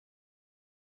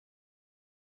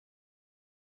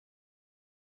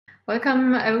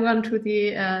Welcome everyone to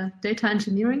the data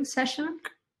engineering session.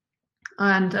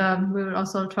 And we will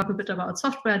also talk a bit about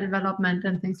software development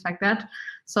and things like that.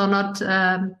 So not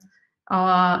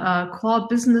our core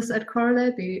business at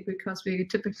Correlate, because we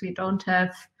typically don't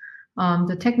have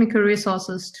the technical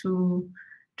resources to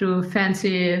do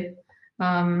fancy.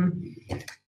 But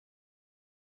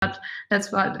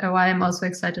that's why I'm also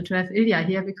excited to have Ilja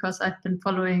here, because I've been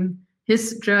following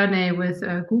his journey with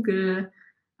Google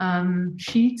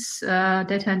Sheets,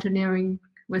 data engineering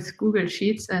with Google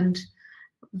Sheets and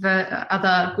the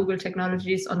other Google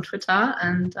technologies on Twitter,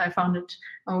 and I found it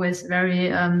always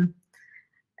very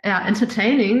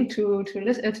entertaining to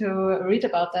read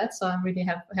about that. So I'm really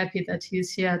happy that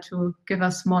he's here to give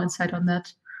us more insight on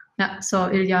that. Yeah. So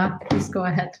Ilja, please go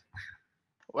ahead.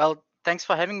 Well, thanks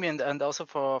for having me and also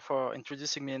for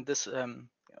introducing me in this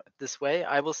this way.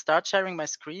 I will start sharing my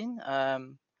screen.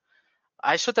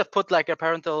 I should have put like a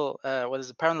parental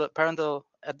parental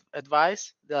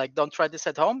advice, like don't try this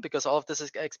at home, because all of this is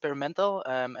experimental,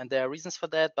 and there are reasons for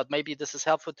that. But maybe this is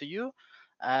helpful to you,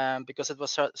 because it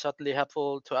was certainly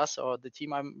helpful to us or the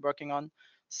team I'm working on.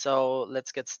 So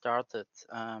let's get started.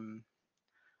 I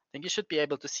think you should be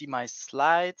able to see my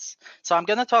slides. So I'm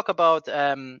going to talk about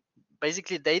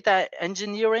basically data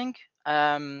engineering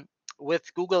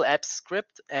with Google Apps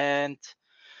Script, and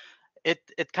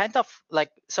it kind of like,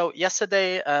 so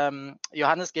yesterday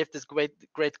Johannes gave this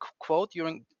great quote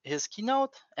during his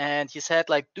keynote, and he said,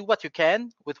 like, do what you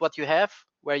can with what you have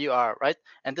where you are, right?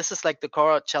 And this is like the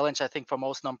core challenge, I think, for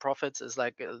most nonprofits, is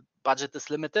like budget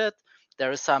is limited.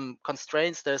 There is some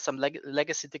constraints, there's some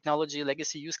legacy technology,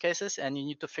 legacy use cases, and you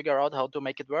need to figure out how to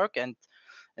make it work, and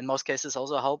in most cases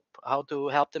also how to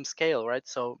help them scale, right?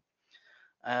 So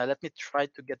let me try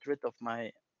to get rid of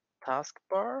my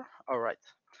taskbar. All right.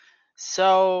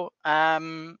 So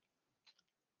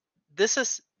this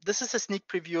is a sneak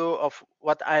preview of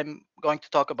what I'm going to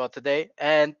talk about today.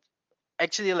 And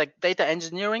actually, like, data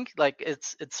engineering, like,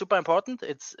 it's super important.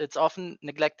 It's often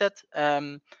neglected,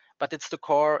 but it's the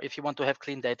core if you want to have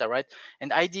clean data, right?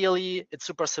 And ideally, it's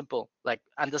super simple. Like,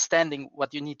 understanding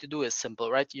what you need to do is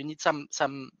simple, right? You need some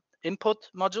input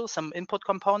module, some input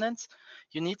components.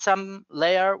 You need some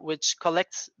layer which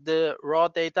collects the raw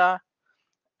data,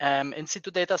 in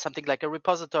situ data, something like a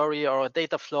repository or a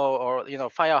data flow or, you know,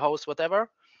 Firehose, whatever.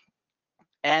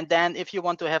 And then if you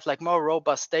want to have like more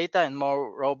robust data and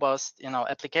more robust, you know,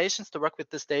 applications to work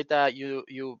with this data,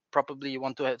 you probably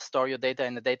want to store your data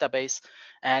in a database.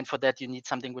 And for that, you need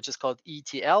something which is called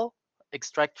ETL,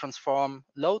 extract, transform,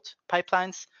 load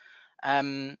pipelines.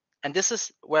 And this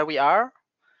is where we are.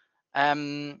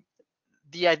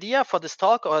 The idea for this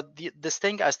talk, or this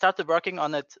thing, I started working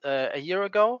on it a year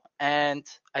ago, and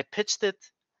I pitched it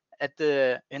at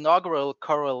the inaugural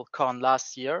CorrelCon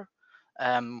last year,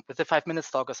 with a 5-minute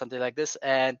talk or something like this.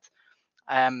 And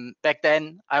back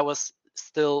then I was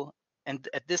still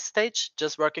at this stage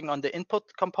just working on the input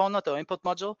component or input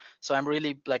module. So I'm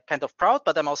really like kind of proud,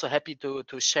 but I'm also happy to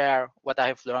share what I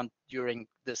have learned during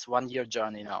this 1-year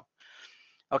journey now.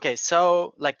 Okay,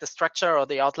 so like the structure or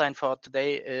the outline for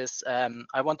today is,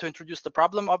 I want to introduce the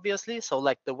problem, obviously. So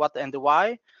like the what and the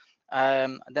why.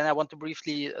 Then I want to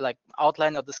briefly like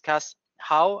outline or discuss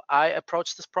how I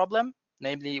approach this problem,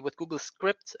 namely with Google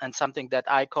Script and something that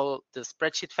I call the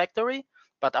Spreadsheet Factory,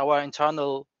 but our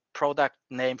internal product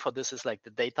name for this is like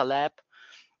the Data Lab.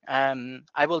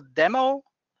 I will demo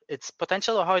its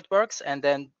potential or how it works, and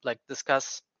then like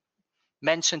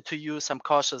mention to you some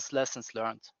cautious lessons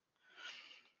learned.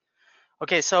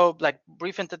 Okay, so like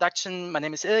brief introduction. My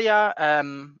name is Ilja.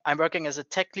 I'm working as a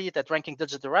tech lead at Ranking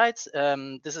Digital Rights.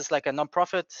 This is like a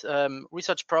nonprofit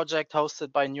research project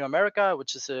hosted by New America,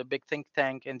 which is a big think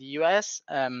tank in the US.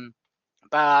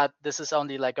 But this is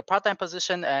only like a part-time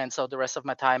position, and so the rest of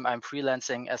my time I'm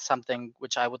freelancing as something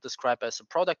which I would describe as a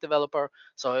product developer.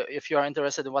 So if you are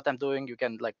interested in what I'm doing, you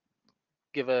can like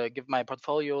give my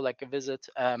portfolio like a visit,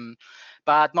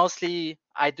 but mostly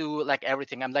I do like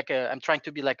everything. I'm trying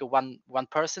to be like a one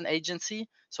person agency,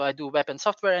 so I do web and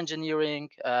software engineering.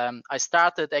 I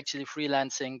started actually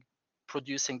freelancing,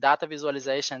 producing data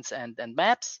visualizations and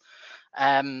maps,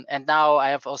 and now I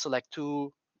have also like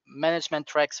 2 management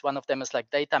tracks. One of them is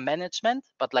like data management,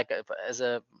 but like as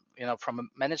a, you know, from a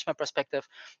management perspective,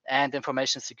 and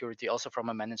information security also from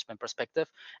a management perspective.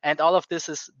 And all of this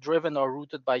is driven or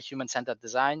rooted by human-centered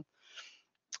design.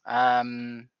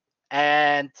 And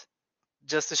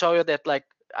just to show you that like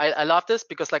I love this,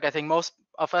 because like I think most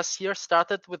of us here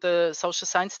started with a social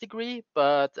science degree,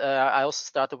 but I also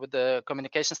started with the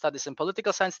communication studies and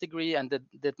political science degree, and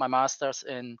did my master's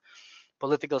in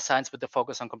political science with the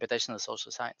focus on computational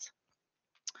social science.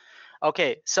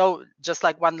 Okay, so just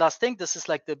like one last thing, this is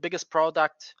like the biggest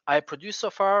product I produced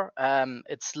so far.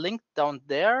 It's linked down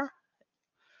there,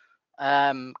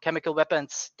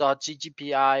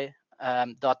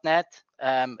 chemicalweapons.ggpi.net.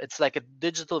 It's like a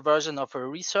digital version of a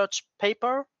research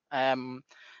paper, and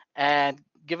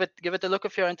give it a look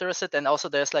if you're interested. And also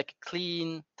there's like a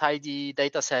clean, tidy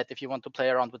data set if you want to play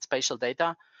around with spatial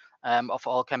data of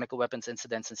all chemical weapons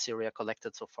incidents in Syria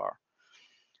collected so far.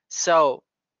 So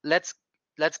let's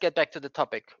get back to the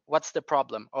topic. What's the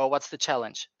problem or what's the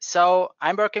challenge? So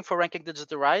I'm working for Ranking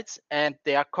Digital Rights, and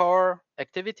their core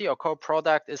activity or core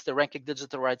product is the Ranking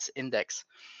Digital Rights Index.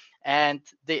 And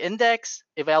the index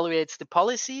evaluates the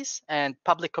policies and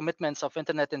public commitments of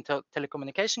internet and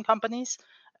telecommunication companies.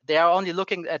 They are only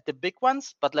looking at the big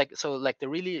ones, but like the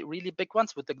really, really big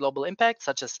ones with the global impact,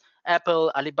 such as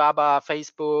Apple, Alibaba,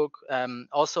 Facebook,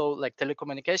 also like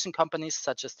telecommunication companies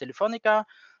such as Telefonica,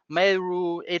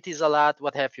 Mail.ru, Etisalat,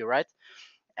 what have you, right?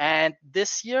 And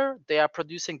this year they are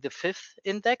producing the 5th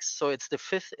index. So it's the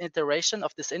 5th iteration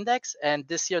of this index. And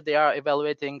this year they are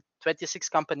evaluating 26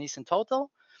 companies in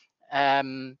total.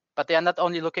 But they are not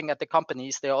only looking at the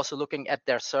companies, they're also looking at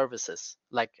their services,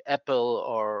 like Apple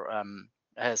or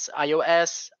has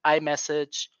iOS,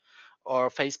 iMessage, or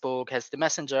Facebook has the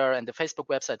Messenger and the Facebook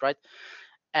website, right?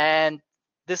 And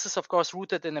this is, of course,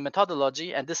 rooted in a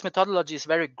methodology, and this methodology is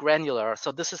very granular.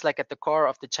 So this is like at the core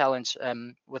of the challenge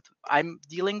with I'm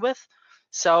dealing with.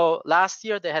 So last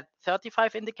year they had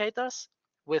 35 indicators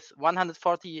with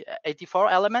 84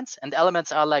 elements, and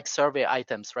elements are like survey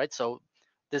items, right? So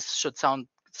this should sound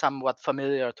somewhat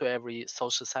familiar to every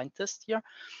social scientist here.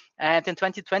 And in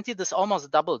 2020, this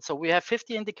almost doubled. So we have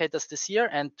 50 indicators this year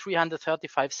and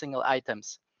 335 single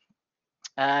items.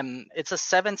 It's a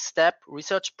 7-step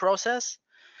research process.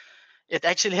 It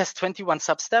actually has 21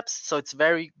 sub-steps, so it's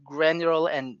very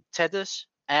granular and tedious.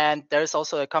 And there's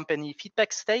also a company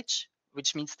feedback stage,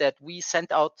 which means that we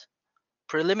send out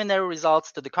preliminary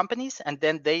results to the companies, and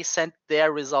then they send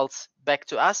their results back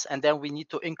to us, and then we need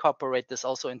to incorporate this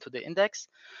also into the index.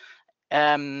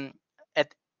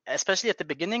 Especially at the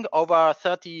beginning, over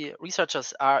 30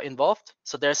 researchers are involved,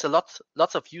 so there's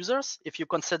lots of users. If you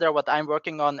consider what I'm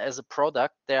working on as a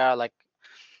product, there are like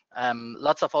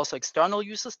lots of also external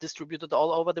users distributed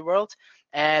all over the world,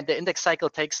 and the index cycle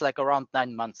takes like around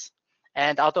 9 months.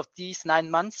 And out of these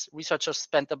 9 months, researchers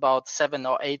spent about 7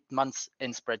 or 8 months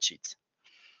in Spreadsheets.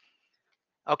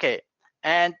 Okay,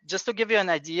 and just to give you an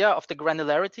idea of the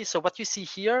granularity, so what you see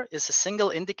here is a single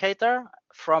indicator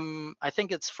from, I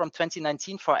think it's from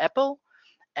 2019 for Apple,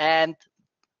 and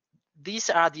these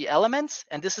are the elements,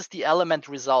 and this is the element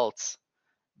results.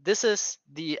 This is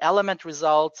the element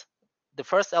result, the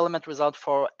first element result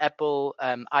for Apple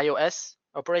iOS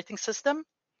operating system.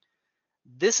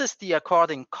 This is the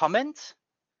according comment.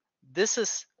 This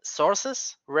is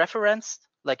sources, referenced,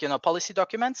 like, policy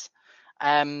documents.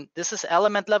 This is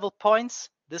element level points,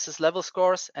 this is level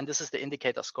scores, and this is the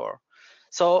indicator score.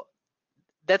 So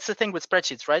that's the thing with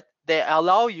spreadsheets, right? They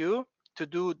allow you to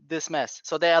do this mess.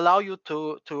 So they allow you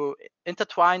to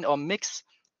intertwine or mix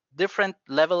different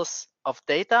levels of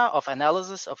data, of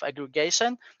analysis, of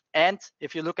aggregation. And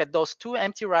if you look at those 2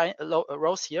 empty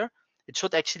rows here, it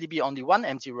should actually be only 1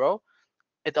 empty row.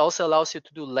 It also allows you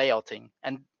to do layouting.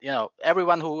 And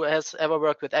everyone who has ever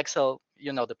worked with Excel,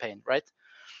 the pain, right?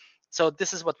 So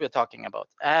this is what we're talking about.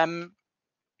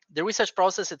 The research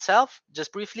process itself,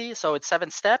 just briefly, so it's 7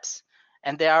 steps,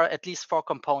 and there are at least 4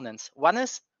 components. One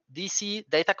is DC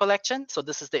data collection. So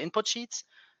this is the input sheets.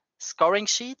 Scoring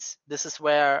sheets. This is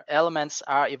where elements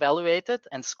are evaluated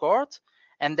and scored.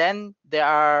 And then there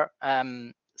are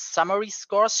summary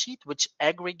scores sheet, which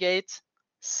aggregate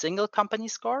single company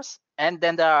scores. And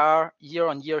then there are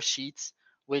year-on-year sheets,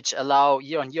 which allow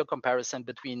year-on-year comparison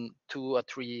between 2 or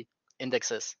 3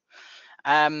 indexes.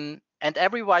 And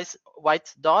every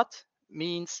white dot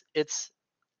means it's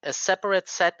a separate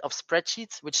set of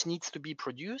spreadsheets which needs to be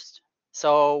produced.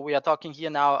 So we are talking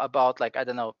here now about, like, I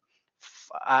don't know,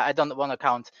 I don't want to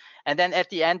count. And then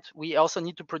at the end, we also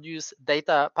need to produce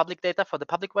data, public data for the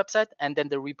public website, and then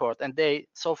the report. And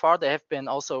so far they have been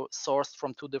also sourced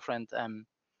from 2 different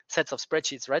sets of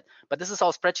spreadsheets, right? But this is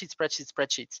all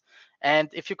spreadsheets. And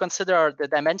if you consider the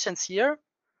dimensions here,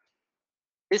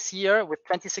 this year with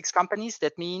 26 companies,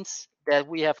 that means that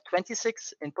we have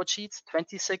 26 input sheets,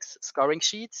 26 scoring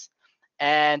sheets,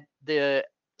 and the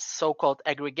so-called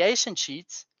aggregation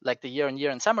sheets, like the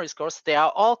year-on-year and summary scores, they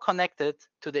are all connected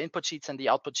to the input sheets and the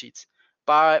output sheets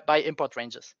by import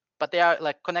ranges. But they are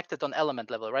like connected on element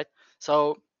level, right?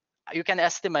 So you can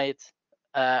estimate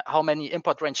how many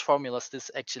import range formulas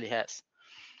this actually has.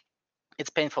 It's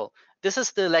painful. This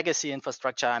is the legacy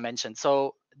infrastructure I mentioned.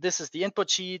 So this is the input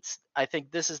sheets. I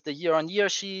think this is the year-on-year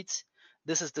sheets.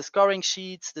 This is the scoring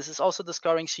sheets. This is also the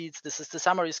scoring sheets. This is the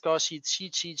summary score sheets,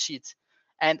 sheets.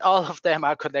 And all of them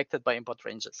are connected by import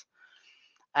ranges.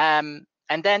 And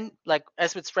then, like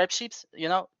as with spreadsheets,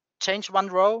 change one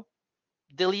row,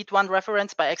 delete one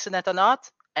reference by accident or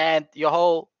not, and your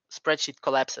whole spreadsheet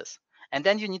collapses. And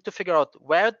then you need to figure out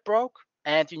where it broke,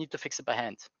 and you need to fix it by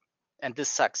hand. And this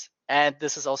sucks. And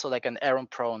this is also like an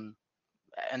error-prone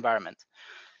environment.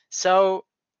 So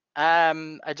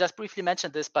I just briefly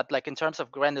mentioned this, but like in terms of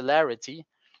granularity,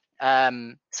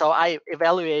 so I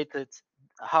evaluated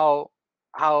how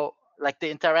like the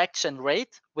interaction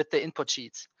rate with the input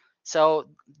sheets. So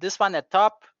this one at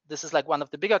top, this is like one of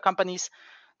the bigger companies.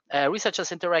 Researchers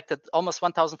interacted almost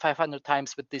 1,500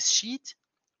 times with this sheet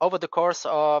over the course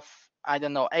of, I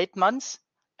don't know, 8 months.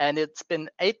 And it's been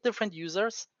 8 different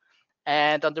users.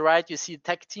 And on the right, you see the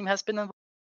tech team has been involved.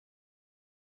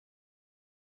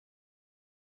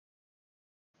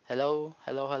 Hello.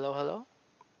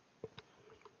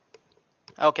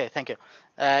 Okay, thank you.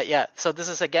 Yeah, so this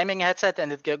is a gaming headset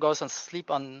and it goes on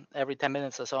sleep on every 10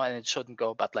 minutes or so, and it shouldn't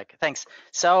go, but like, thanks.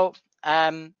 So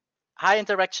high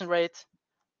interaction rate,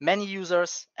 many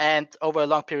users, and over a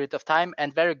long period of time,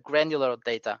 and very granular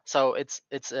data. So it's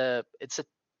a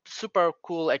super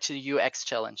cool actually UX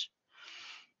challenge.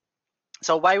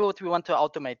 So why would we want to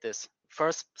automate this?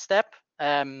 First step,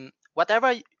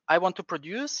 whatever I want to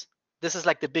produce, this is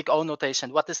like the big O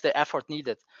notation. What is the effort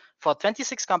needed? For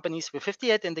 26 companies with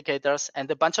 58 indicators and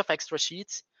a bunch of extra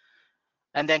sheets,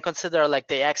 and then consider like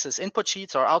the axis input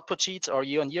sheets or output sheets or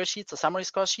year-on-year sheets or summary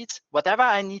score sheets. Whatever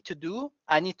I need to do,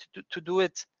 I need to do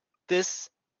it this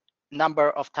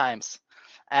number of times.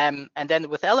 And then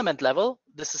with element level,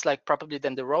 this is like probably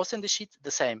then the rows in the sheet,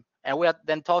 the same. And we are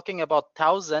then talking about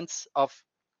thousands of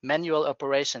manual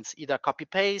operations, either copy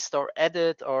paste or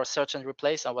edit or search and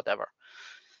replace or whatever.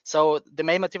 So the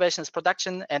main motivation is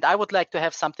production. And I would like to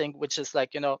have something which is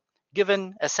like,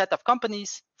 given a set of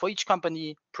companies, for each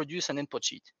company, produce an input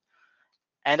sheet.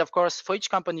 And of course, for each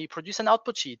company, produce an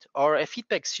output sheet or a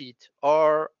feedback sheet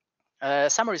or a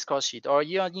summary score sheet or a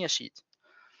year-on-year sheet.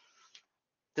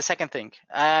 The second thing,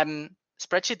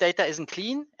 spreadsheet data isn't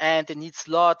clean and it needs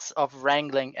lots of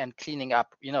wrangling and cleaning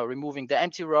up, removing the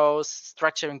empty rows,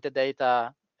 structuring the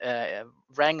data,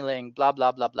 wrangling, blah,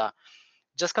 blah, blah, blah.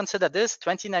 Just consider this,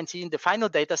 2019, the final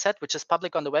data set, which is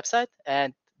public on the website.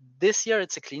 And this year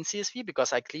it's a clean CSV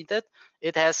because I cleaned it.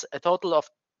 It has a total of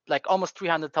like almost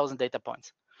 300,000 data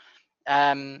points.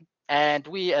 And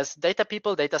we as data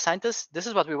people, data scientists, this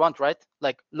is what we want, right?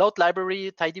 Like load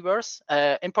library, tidyverse,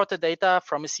 import the data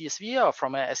from a CSV or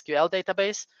from a SQL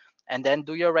database, and then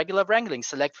do your regular wrangling,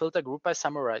 select, filter, group by,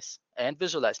 summarize, and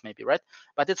visualize maybe, right?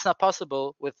 But it's not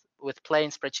possible with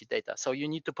plain spreadsheet data. So you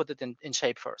need to put it in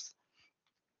shape first.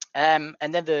 And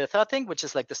then the third thing, which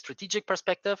is like the strategic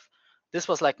perspective, this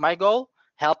was like my goal,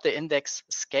 help the index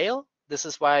scale. This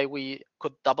is why we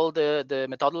could double the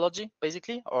methodology,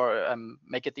 basically, or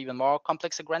make it even more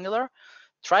complex and granular.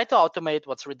 Try to automate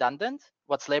what's redundant,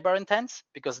 what's labor intense,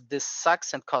 because this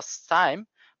sucks and costs time,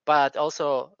 but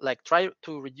also like try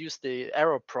to reduce the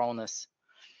error proneness.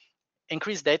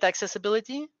 Increase data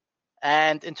accessibility,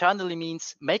 and internally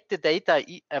means make the data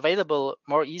available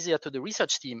more easier to the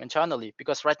research team internally,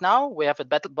 because right now we have a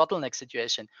bottleneck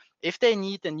situation. If they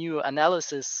need a new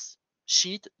analysis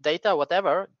sheet, data,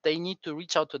 whatever, they need to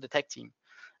reach out to the tech team,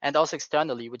 and also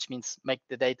externally, which means make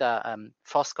the data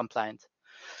FOSS compliant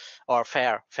or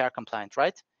FAIR compliant,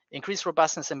 right? Increase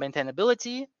robustness and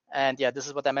maintainability, and yeah, this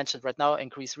is what I mentioned right now,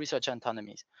 increase research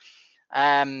autonomy.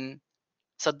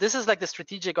 So this is like the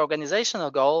strategic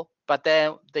organizational goal, but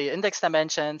then the index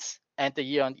dimensions and the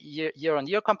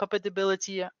year-on-year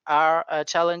compatibility are a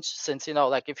challenge, since,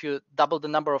 like if you double the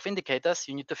number of indicators,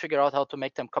 you need to figure out how to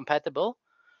make them compatible,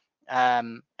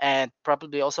 and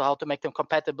probably also how to make them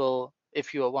compatible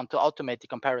if you want to automate the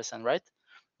comparison, right?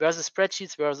 Versus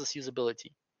spreadsheets versus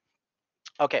usability.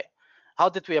 Okay, how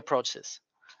did we approach this?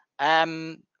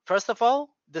 First of all,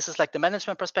 this is like the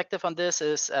management perspective on this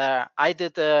is I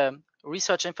did a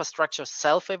research infrastructure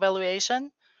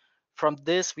self-evaluation. From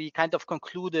this, we kind of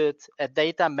concluded a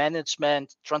data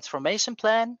management transformation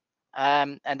plan,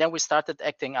 and then we started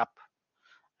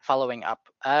following up.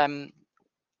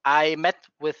 I met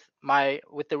with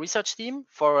the research team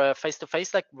for a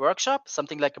face-to-face like workshop,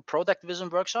 something like a product vision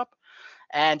workshop.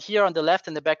 And here on the left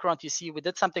in the background, you see we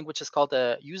did something which is called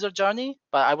a user journey,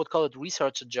 but I would call it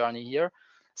researcher journey here.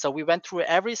 So we went through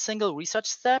every single research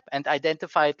step and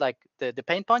identified like the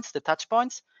pain points, the touch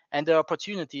points, and the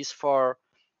opportunities for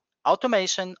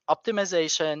automation,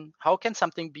 optimization. How can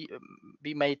something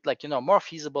be made like, more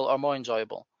feasible or more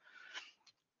enjoyable?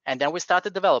 And then we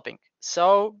started developing.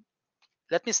 So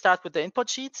let me start with the input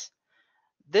sheets.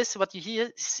 This, what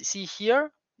you see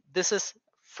here, this is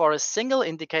for a single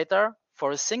indicator,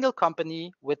 for a single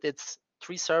company with its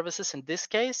 3 services. In this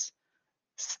case,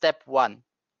 step 1.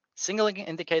 Single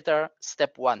indicator,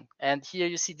 step 1. And here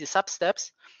you see the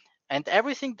sub-steps. And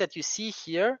everything that you see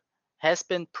here has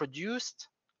been produced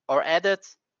or added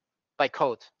by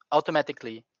code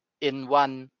automatically in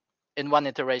one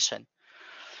iteration.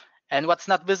 And what's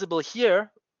not visible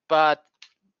here, but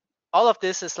all of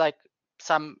this is like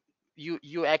some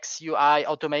UX, UI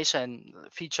automation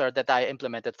feature that I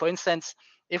implemented. For instance,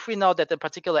 if we know that a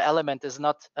particular element is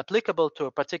not applicable to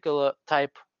a particular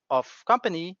type of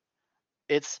company,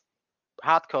 it's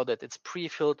hard-coded, it's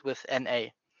pre-filled with NA.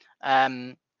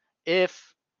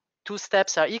 If 2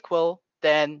 steps are equal,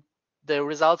 then the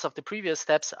results of the previous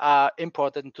steps are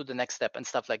imported into the next step and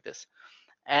stuff like this.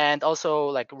 And also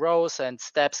like rows and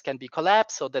steps can be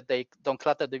collapsed so that they don't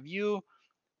clutter the view.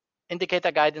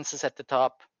 Indicator guidance is at the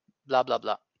top, blah, blah,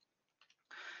 blah.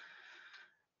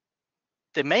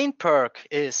 The main perk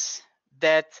is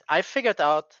that I figured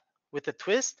out with a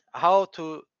twist how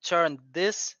to turn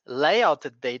this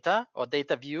layouted data or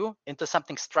data view into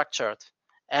something structured.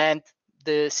 And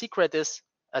the secret is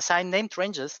assign named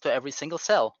ranges to every single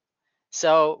cell.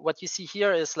 So what you see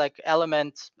here is like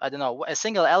element, I don't know, a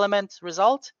single element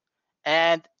result.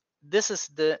 And this is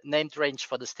the named range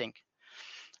for this thing.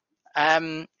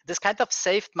 This kind of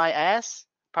saved my ass,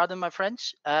 pardon my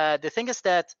French. The thing is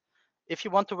that if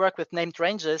you want to work with named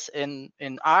ranges in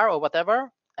R or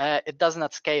whatever, it does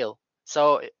not scale.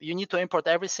 So you need to import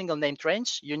every single named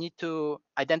range. You need to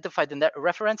identify the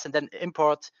reference and then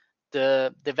import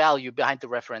the value behind the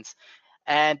reference.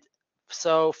 And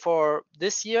so for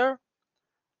this year,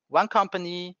 one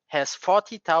company has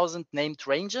 40,000 named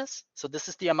ranges. So this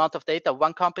is the amount of data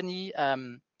one company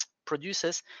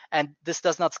produces, and this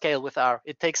does not scale with R.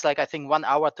 It takes like, I think, 1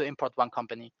 hour to import one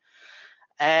company.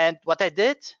 And what I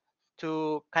did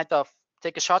to kind of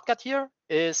take a shortcut here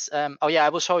is, oh yeah, I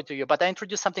will show it to you, but I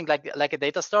introduced something like a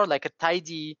data store, like a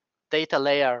tidy data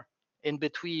layer in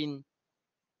between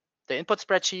the input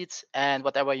spreadsheets and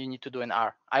whatever you need to do in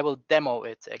R. I will demo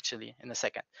it actually in a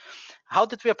second. How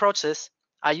did we approach this?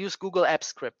 I use Google Apps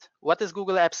Script. What is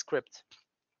Google Apps Script?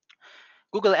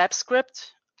 Google Apps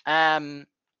Script.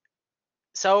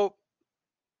 So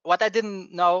what I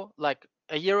didn't know like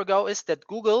a year ago is that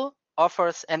Google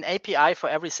offers an API for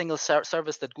every single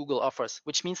service that Google offers,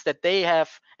 which means that they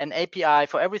have an API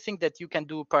for everything that you can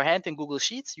do per hand in Google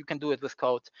Sheets. You can do it with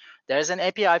code. There's an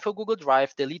API for Google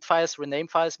Drive, delete files, rename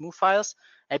files, move files,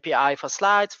 API for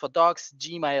slides, for docs,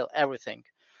 Gmail, everything.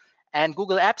 And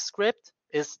Google Apps Script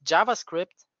is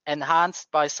JavaScript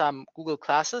enhanced by some Google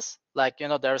classes. Like, you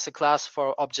know, there's a class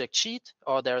for object sheet,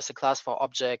 or there's a class for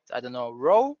object, I don't know,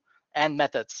 row, and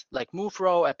methods like move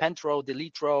row, append row,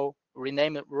 delete row,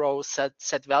 rename row,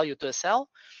 set value to a cell.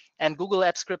 And Google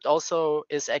Apps Script also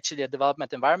is actually a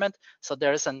development environment. So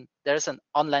there's an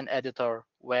online editor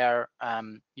where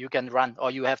you can run,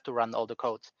 or you have to run all the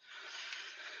code.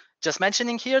 Just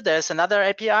mentioning here, there's another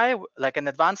API, like an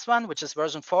advanced one, which is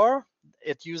version 4.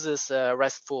 It uses a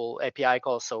RESTful API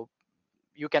call. So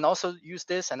you can also use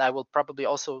this, and I will probably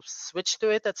also switch to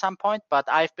it at some point, but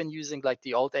I've been using like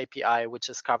the old API, which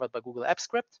is covered by Google Apps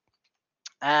Script.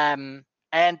 And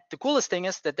the coolest thing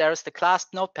is that there is the class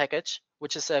node package,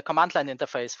 which is a command line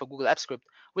interface for Google Apps Script,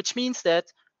 which means that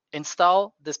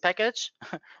install this package,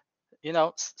 you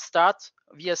know, start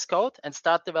VS Code and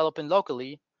start developing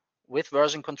locally with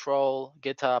version control,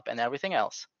 GitHub, and everything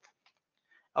else.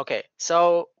 Okay,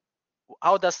 so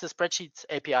how does the Spreadsheets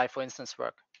API, for instance,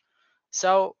 work?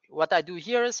 So what I do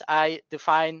here is I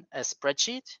define a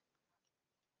spreadsheet,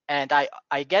 and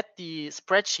I get the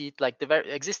spreadsheet, like the very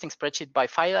existing spreadsheet, by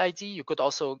file ID. You could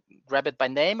also grab it by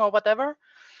name or whatever.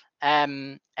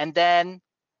 And then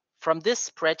from this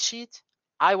spreadsheet,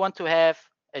 I want to have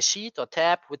a sheet or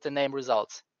tab with the name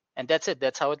results. And that's it.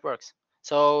 That's how it works.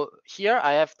 So here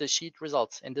I have the sheet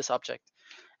results in this object.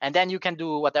 And then you can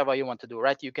do whatever you want to do,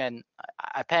 right? You can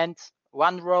append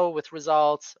one row with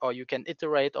results, or you can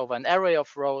iterate over an array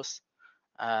of rows.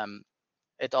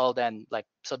 It all then like,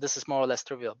 so this is more or less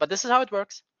trivial, but this is how it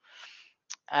works.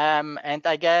 And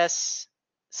I guess,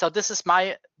 so this is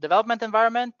my development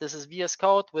environment. This is VS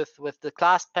Code with the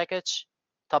class package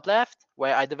top left,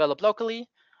 where I develop locally,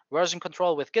 version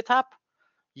control with GitHub.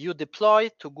 You deploy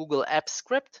to Google Apps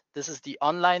Script. This is the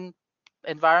online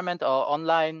environment or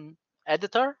online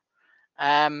editor,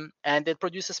 and it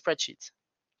produces spreadsheets.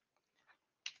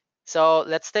 So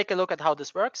let's take a look at how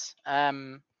this works.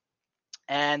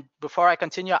 And before I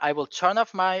continue, I will turn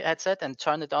off my headset and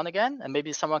turn it on again. And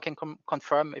maybe someone can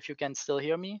confirm if you can still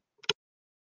hear me.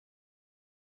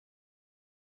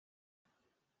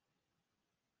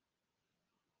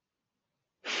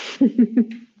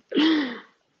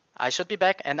 I should be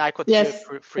back and I could hear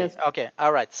free. Yes. Okay,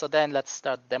 all right. So then let's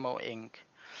start demoing.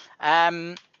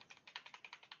 Here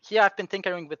I've been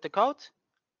tinkering with the code.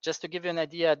 Just to give you an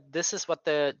idea, this is what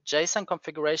the JSON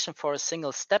configuration for a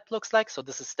single step looks like. So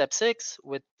this is step 6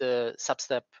 with the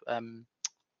substep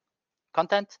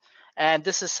content. And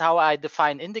this is how I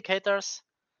define indicators.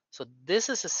 So this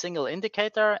is a single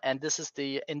indicator, and this is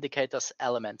the indicator's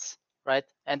elements, right?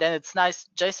 And then it's nice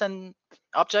JSON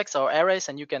objects or arrays,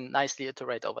 and you can nicely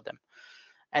iterate over them.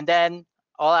 And then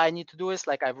all I need to do is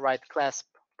like I write clasp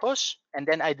push, and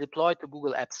then I deploy to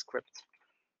Google Apps Script.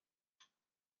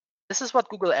 This is what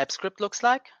Google Apps Script looks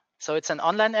like. So it's an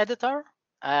online editor.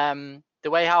 The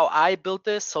way how I built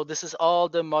this, so this is all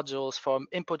the modules from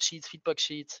input sheets, feedback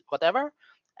sheets, whatever.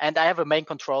 And I have a main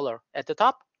controller at the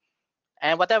top.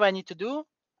 And whatever I need to do,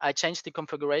 I change the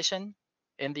configuration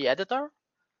in the editor.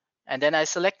 And then I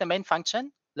select the main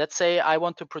function. Let's say I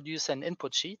want to produce an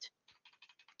input sheet.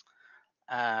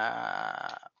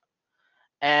 And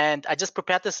I just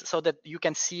prepared this so that you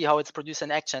can see how it's produced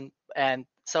in action. And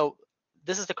so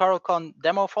this is the CorrelCon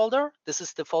demo folder. This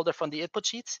is the folder from the input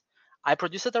sheets. I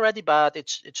produced it already, but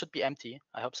it should be empty.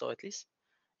 I hope so, at least.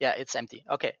 Yeah, it's empty.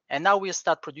 Okay, and now we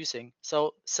start producing.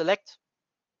 So select,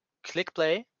 click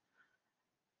play.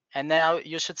 And now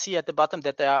you should see at the bottom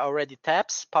that there are already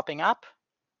tabs popping up.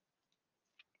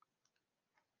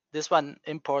 This one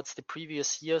imports the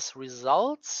previous year's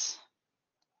results.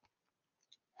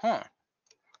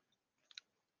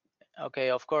 Okay,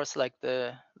 of course, like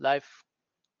the live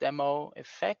demo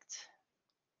effect.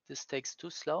 This takes too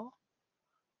slow.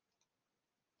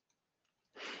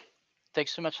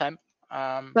 Takes too much time.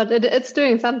 But it's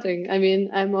doing something. I mean,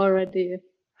 I'm already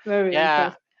very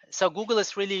impressed. So Google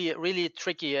is really, really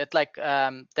tricky. It like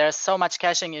there's so much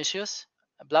caching issues.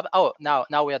 Blah, blah. Oh,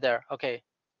 now we are there. Okay.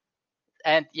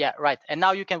 And yeah, right. And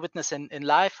now you can witness in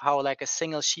live how like a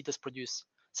single sheet is produced.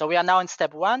 So we are now in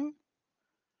step 1,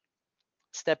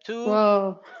 step 2.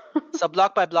 Whoa. So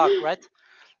block by block, right?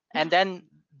 And then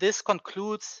this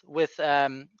concludes with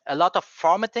a lot of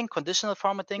formatting, conditional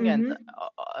formatting, and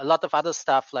a lot of other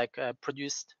stuff like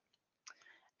produced.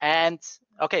 And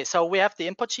okay, so we have the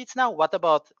input sheets now. What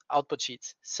about output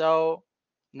sheets? So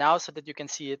now, so that you can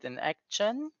see it in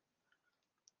action.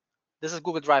 This is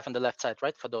Google Drive on the left side,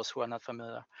 right? For those who are not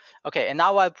familiar. Okay, and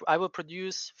now I will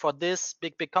produce for this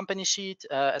big company sheet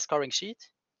a scoring sheet.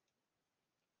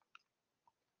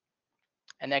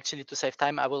 And actually, to save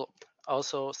time, I will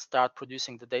also start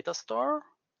producing the data store.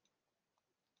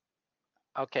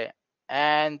 Okay,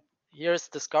 and here's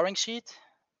the scoring sheet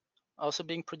also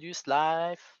being produced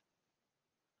live.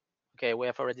 Okay, we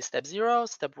have already step 0,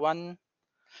 step 1.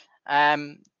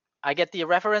 I get the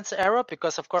reference error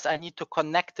because, of course, I need to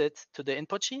connect it to the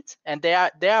input sheet, and they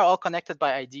are all connected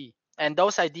by ID, and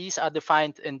those IDs are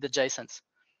defined in the JSONs.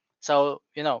 So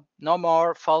no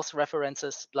more false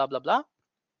references, blah blah blah.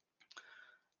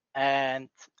 And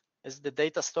is the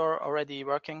data store already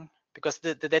working? Because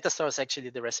the data store is actually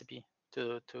the recipe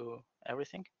to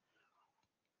everything.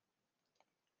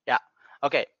 Yeah.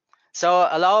 Okay. So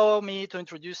allow me to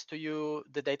introduce to you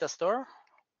the data store.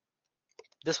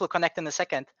 This will connect in a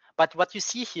second. But what you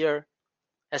see here,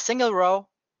 a single row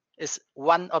is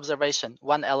one observation,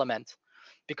 one element.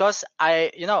 Because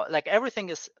like everything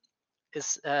is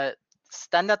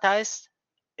standardized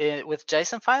with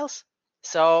JSON files.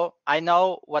 So I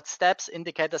know what steps,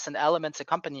 indicators, and elements a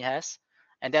company has.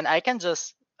 And then I can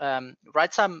just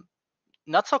write some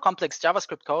not so complex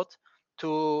JavaScript code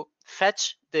to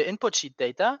fetch the input sheet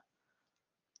data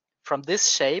from this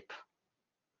shape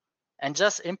and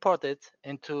just import it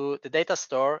into the data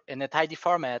store in a tidy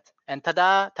format, and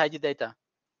tada, tidy data.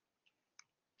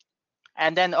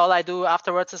 And then all I do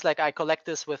afterwards is like I collect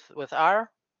this with R.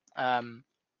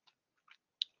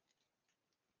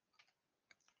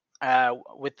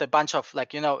 With a bunch of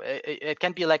like, it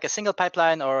can be like a single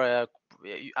pipeline, or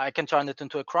I can turn it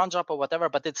into a cron job or whatever,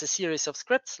 but it's a series of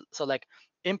scripts. So like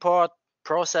import,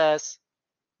 process,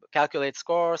 calculate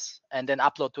scores, and then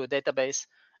upload to a database,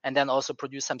 and then also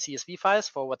produce some CSV files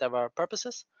for whatever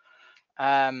purposes.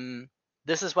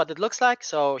 This is what it looks like.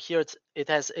 So here it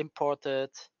has imported.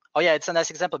 Oh yeah, it's a nice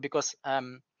example because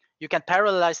you can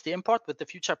parallelize the import with the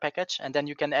future package, and then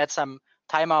you can add some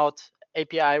timeout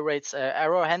API rates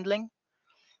error handling.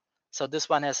 So this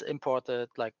one has imported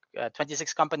like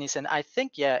 26 companies, and I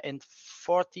think in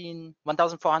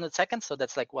 1,400 seconds. So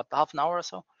that's like what, half an hour or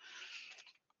so.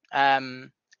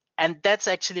 And And that's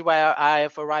actually where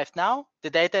I've arrived now. The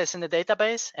data is in the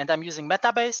database, and I'm using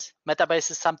Metabase.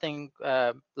 Metabase is something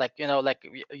like, you know, like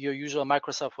your usual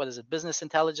Microsoft, what is it, business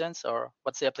intelligence, or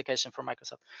what's the application for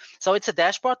Microsoft? So it's a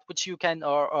dashboard which you can,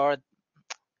 or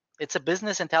it's a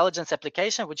business intelligence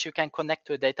application which you can connect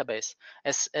to a database.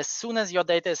 As soon as your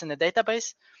data is in a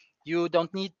database, you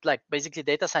don't need like basically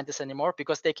data scientists anymore,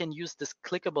 because they can use this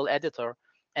clickable editor.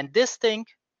 And this thing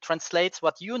translates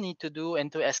what you need to do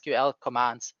into SQL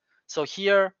commands. So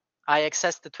here I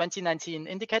access the 2019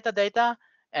 indicator data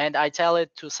and I tell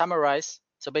it to summarize.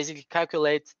 So basically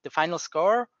calculate the final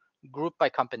score group by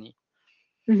company.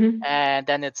 And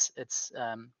then it's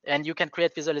and you can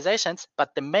create visualizations.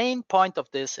 But the main point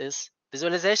of this is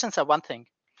visualizations are one thing.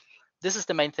 This is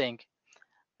the main thing.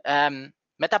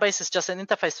 Metabase is just an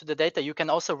interface to the data. You can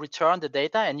also return the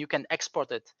data and you can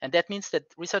export it. And that means that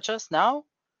researchers now,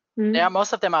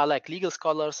 most of them are like legal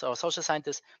scholars or social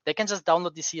scientists. They can just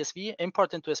download the CSV,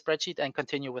 import into a spreadsheet, and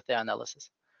continue with their analysis.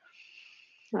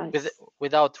 Nice.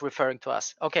 Without referring to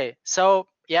us. Okay, so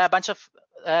yeah, a bunch of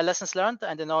lessons learned.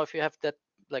 I don't know if you have that.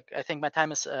 Like, I think my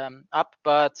time is up,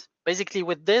 but basically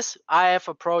with this, I have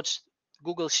approached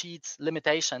Google Sheets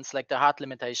limitations, like the hard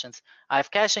limitations. I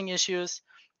have caching issues.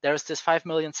 There's this 5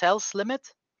 million cells limit.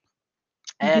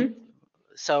 And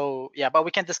so, yeah, but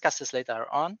we can discuss this later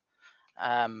on.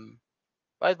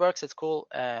 But it works, it's cool.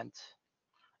 And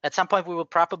at some point we will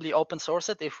probably open source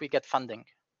it if we get funding.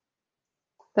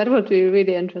 That would be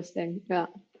really interesting, yeah.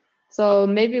 So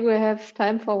maybe we have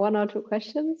time for 1 or 2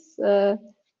 questions.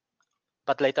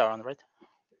 But later on, right?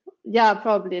 Yeah,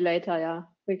 probably later, yeah.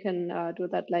 We can do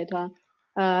that later.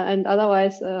 And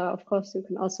otherwise, of course, you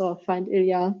can also find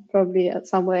Ilja probably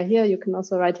somewhere here. You can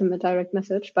also write him a direct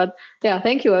message. But yeah,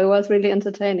 thank you. It was really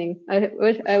entertaining. I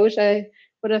wish I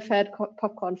would have had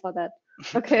popcorn for that.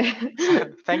 Okay.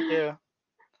 Thank you.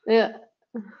 Yeah.